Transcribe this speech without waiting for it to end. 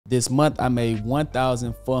This month I made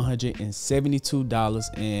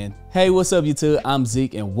 $1,472. And hey, what's up YouTube? I'm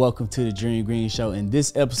Zeke and welcome to the Dream Green Show. In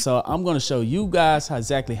this episode, I'm going to show you guys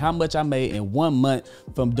exactly how much I made in 1 month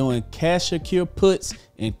from doing cash secure puts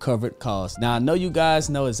and covered calls. Now I know you guys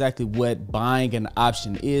know exactly what buying an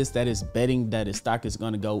option is. That is betting that a stock is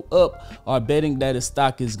going to go up or betting that a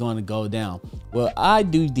stock is going to go down. Well, I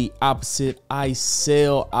do the opposite. I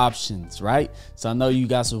sell options, right? So I know you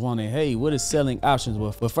guys are wondering, hey, what is selling options?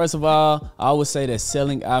 Well, first of all, I would say that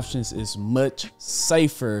selling options is much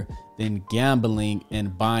safer than gambling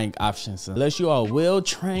and buying options. Unless you are a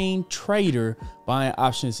well-trained trader, buying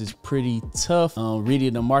options is pretty tough.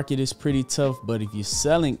 Reading the market is pretty tough. But if you're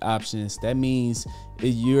selling options, that means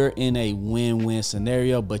you're in a win-win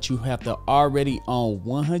scenario, but you have to already own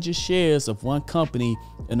 100 shares of one company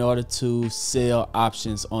in order to sell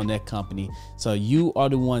options on that company. So you are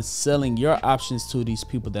the one selling your options to these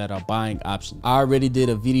people that are buying options. I already did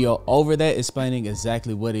a video over that explaining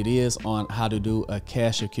exactly what it is on how to do a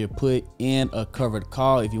cash secure put and a covered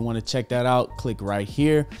call. If you want to check that out, click right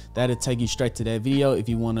here. That'll take you straight to that video if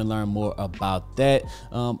you want to learn more about that.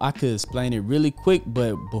 I could explain it really quick,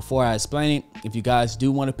 but before I explain it, if you guys do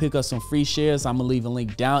want to pick up some free shares, I'm gonna leave a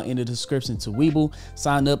link down in the description to Webull.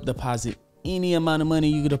 Sign up, deposit any amount of money.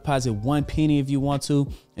 You can deposit 1 penny if you want to,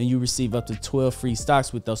 and you receive up to 12 free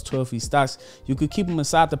stocks. With those 12 free stocks, you could keep them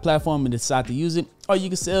inside the platform and decide to use it, or you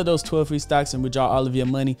can sell those 12 free stocks and withdraw all of your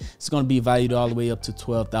money. It's going to be valued all the way up to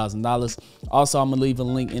 $12,000. Also, I'm gonna leave a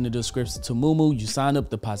link in the description to Moomoo. You sign up,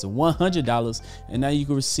 deposit $100, and now you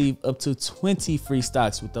can receive up to 20 free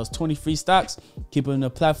stocks. With those 20 free stocks, keep them in the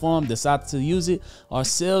platform, decide to use it, or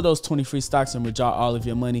sell those 20 free stocks and withdraw all of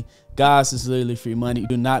your money. Guys, it's literally free money.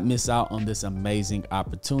 Do not miss out on this amazing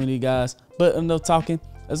opportunity, guys. But enough talking,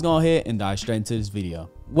 let's go ahead and dive straight into this video.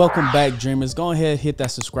 Welcome back, dreamers. Go ahead, hit that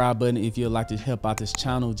subscribe button if you'd like to help out this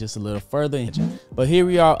channel just a little further. But here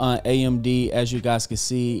we are on AMD. As you guys can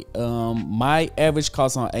see, my average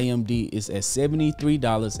cost on AMD is at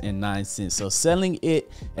 $73.09. So selling it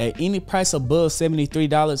at any price above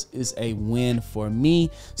 $73 is a win for me.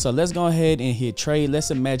 So let's go ahead and hit trade.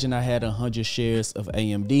 Let's imagine I had 100 shares of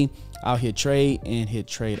AMD. I'll hit trade and hit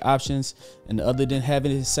trade options. And other than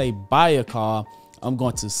having to say buy a call, I'm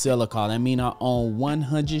going to sell a call. That means I own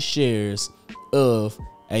 100 shares of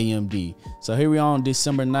AMD. So here we are on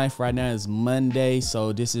December 9th. Right now is Monday.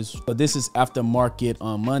 So this is after market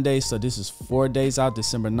on Monday. So this is 4 days out,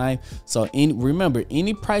 December 9th. So remember,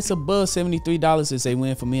 any price above $73 is a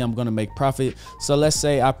win for me. I'm going to make profit. So let's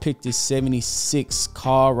say I picked this 76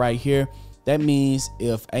 call right here. That means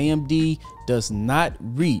if AMD does not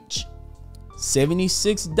reach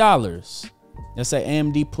 $76, let's say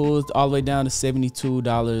AMD pulls all the way down to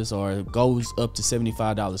 $72 or goes up to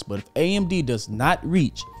 $75. But if AMD does not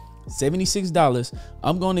reach $76,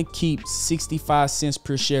 I'm going to keep 65 cents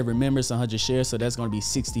per share. Remember, it's 100 shares, so that's going to be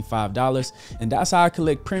 $65. And that's how I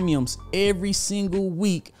collect premiums every single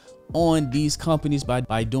week on these companies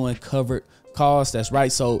by doing covered calls. That's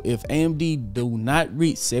right. So if AMD do not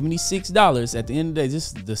reach $76 at the end of the day, this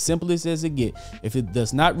is the simplest as it get. If it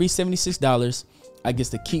does not reach $76, I get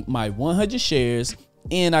to keep my 100 shares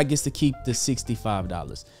and I get to keep the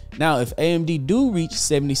 $65. Now, if AMD do reach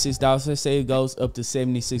 $76, let's say it goes up to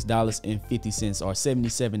 $76.50 or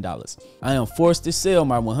 $77, I am forced to sell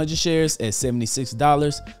my 100 shares at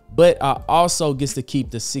 $76, but I also get to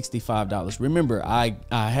keep the $65. Remember, I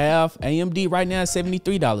have AMD right now at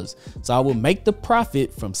 $73, so I will make the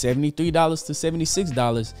profit from $73 to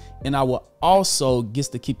 $76, and I will also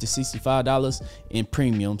get to keep the $65 in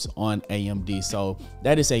premiums on AMD. So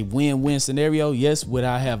that is a win-win scenario. Yes, would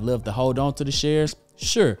I have loved to hold on to the shares?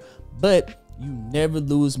 Sure, but you never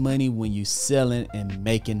lose money when you're selling and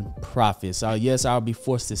making profits. So yes, I'll be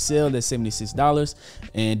forced to sell at $76,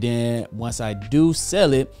 and then once I do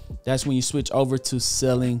sell it, that's when you switch over to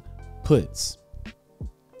selling puts.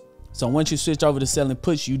 So once you switch over to selling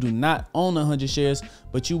puts, you do not own 100 shares,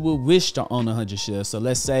 but you will wish to own 100 shares. So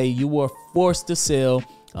let's say you were forced to sell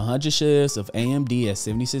 100 shares of AMD at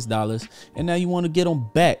 $76, and now you want to get them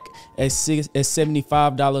back at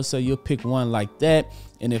 $75. So you'll pick one like that,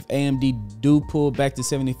 and if AMD do pull back to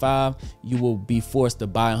 75, you will be forced to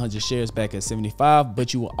buy 100 shares back at 75,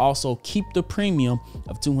 but you will also keep the premium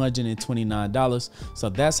of $229. So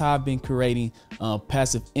that's how I've been creating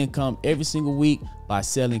passive income every single week by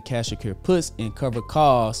selling cash secure puts and covered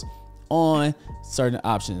calls on certain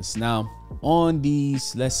options. Now, on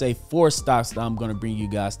these, let's say 4 stocks that I'm going to bring you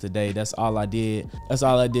guys today, that's all I did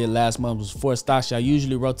last month was 4 stocks. I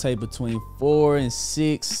usually rotate between 4 and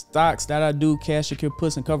 6 stocks that I do cash secure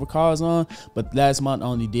puts and cover calls on, but last month I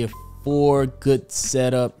only did 4 good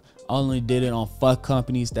setup only did it on 4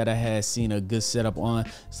 companies that I had seen a good setup on.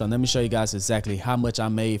 So let me show you guys exactly how much I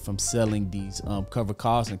made from selling these covered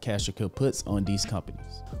calls and cash secure puts on these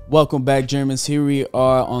companies. Welcome back, Germans. Here we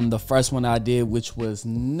are on the first one I did, which was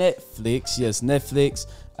Netflix. Yes, Netflix.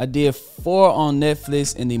 I did 4 on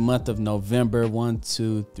Netflix in the month of November. 1,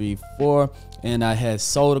 2, 3, 4. And I had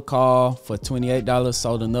sold a call for $28,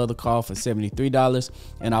 sold another call for $73,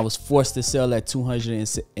 and I was forced to sell at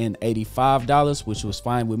 $285, which was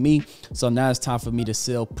fine with me. So now it's time for me to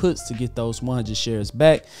sell puts to get those 100 shares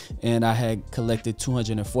back. And I had collected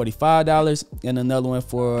 $245 and another one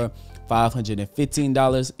for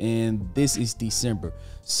 $515, and this is December.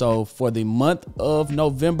 So for the month of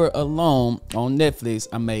November alone on Netflix,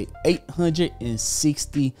 I made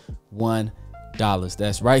 $861.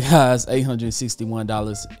 That's right, guys,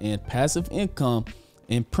 $861 in passive income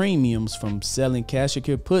and premiums from selling cash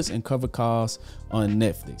secure puts and covered calls on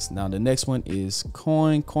Netflix. Now the next one is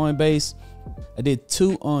Coinbase. I did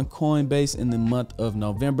 2 on Coinbase in the month of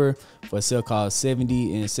November for a sale call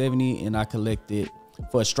 70 and 70, and I collected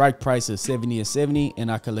for a strike price of 70 and 70, and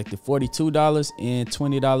I collected $42 and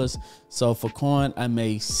 $20. So for coin, I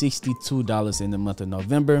made $62 in the month of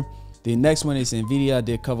November. The next one is Nvidia. I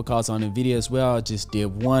did cover calls on Nvidia as well. I just did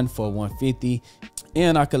 1 for $150,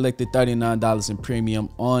 and I collected $39 in premium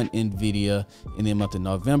on Nvidia in the month of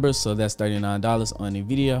November. So that's $39 on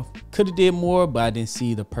Nvidia. Could have did more, but I didn't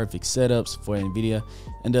see the perfect setups for Nvidia.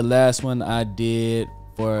 And the last one I did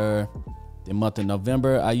for the month of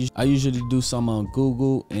November, I usually do some on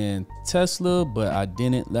Google and Tesla, but I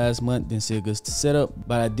didn't last month. Didn't see a good setup,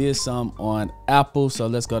 but I did some on Apple. So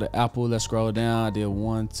let's go to Apple. Let's scroll down. I did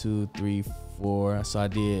 1, 2, 3, 4. So I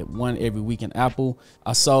did 1 every week in Apple.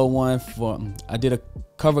 I sold one for, I did a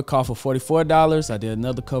cover call for $44. I did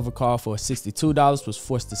another cover call for $62. Was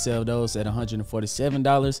forced to sell those at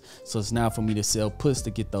 $147. So it's now for me to sell puts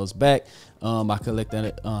to get those back. I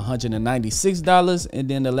collected $196, and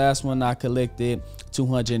then the last one I collected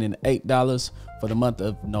 $208 for the month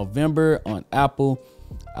of November on Apple.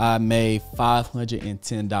 I made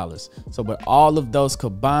 $510. So with all of those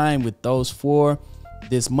combined with those 4,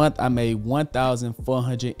 this month I made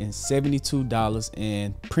 $1,472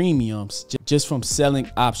 in premiums just from selling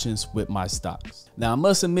options with my stocks. Now I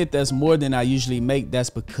must admit that's more than I usually make. That's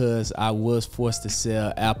because I was forced to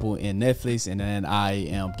sell Apple and Netflix, and then I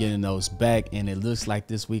am getting those back, and it looks like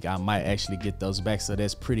this week I might actually get those back. So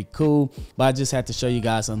that's pretty cool. But I just had to show you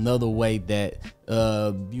guys another way that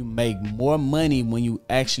you make more money when you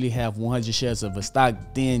actually have 100 shares of a stock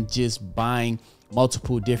than just buying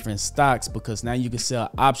multiple different stocks, because now you can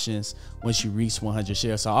sell options once you reach 100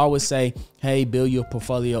 shares. So I always say, hey, build your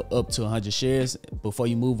portfolio up to 100 shares before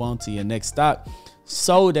you move on to your next stock,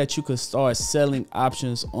 so that you can start selling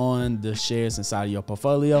options on the shares inside of your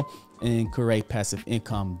portfolio and create passive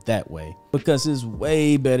income that way, because it's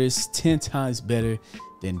way better. It's 10 times better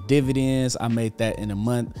than dividends. I made that in a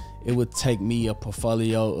month. It would take me a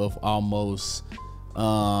portfolio of almost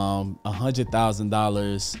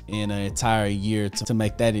 $100,000 in an entire year to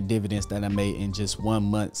make that in dividends that I made in just 1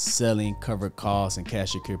 month selling covered calls and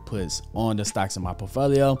cash secure puts on the stocks in my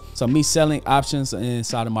portfolio. So me selling options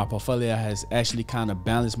inside of my portfolio has actually kind of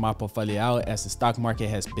balanced my portfolio out, as the stock market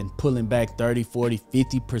has been pulling back 30, 40,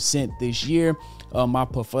 50% this year. My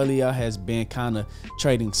portfolio has been kind of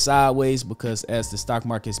trading sideways, because as the stock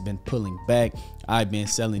market has been pulling back, I've been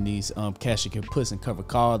selling these cash secure puts and covered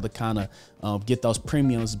calls to kind of get those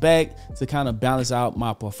premiums back, to kind of balance out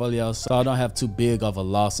my portfolio, so I don't have too big of a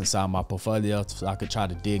loss inside my portfolio, so I could try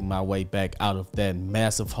to dig my way back out of that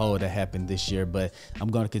massive hole that happened this year. But I'm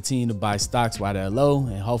going to continue to buy stocks while they're low,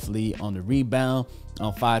 and hopefully on the rebound,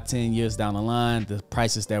 5-10 years down the line, the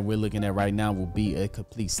prices that we're looking at right now will be a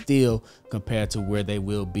complete steal compared to where they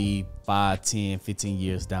will be 5, 10, 15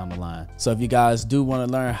 years down the line. So if you guys do want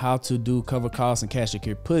to learn how to do cover calls and cash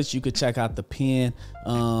secure puts, you could check out the pin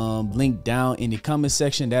link down in the comment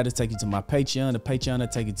section. That'll take you to my Patreon. The Patreon will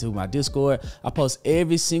take you to my Discord. I post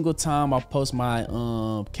every single time I post my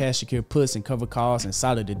cash secure puts and cover calls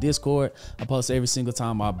inside of the Discord. I post every single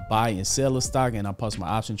time I buy and sell a stock, and I post my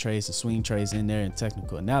option trades and swing trades in there and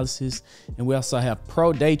technical analysis. And we also have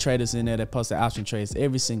pro day traders in there that post their option trades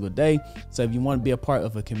every single day. So if you want to be a part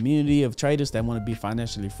of a community of traders that want to be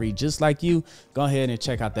financially free just like you, go ahead and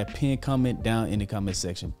check out that pinned comment down in the comment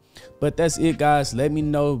section. But that's it, guys. Let me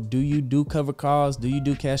know, do you do cover calls? Do you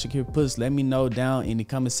do cash secure puts? Let me know down in the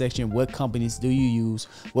comment section, what companies do you use?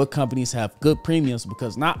 What companies have good premiums?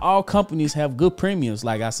 Because not all companies have good premiums.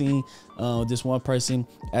 Like I seen This one person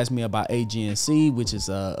asked me about AGNC, which is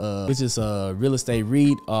a real estate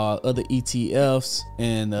REIT, other ETFs,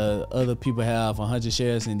 and other people have 100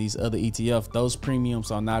 shares in these other ETFs. Those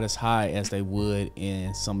premiums are not as high as they would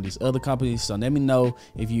in some of these other companies. So let me know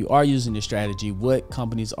if you are using this strategy, what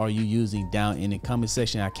companies are you using down in the comment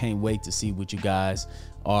section. I can't wait to see what you guys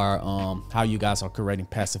are, how you guys are creating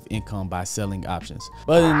passive income by selling options.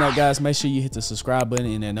 But other than that, guys, make sure you hit the subscribe button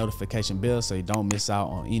and that notification bell so you don't miss out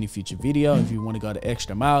on any future video. If you want to go the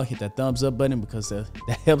extra mile, hit that thumbs up button, because that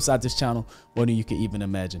helps out this channel more than you can even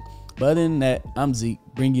imagine. But other than that, I'm Zeke,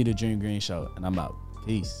 bring you the Dream Green Show, and I'm out.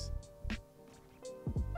 Peace.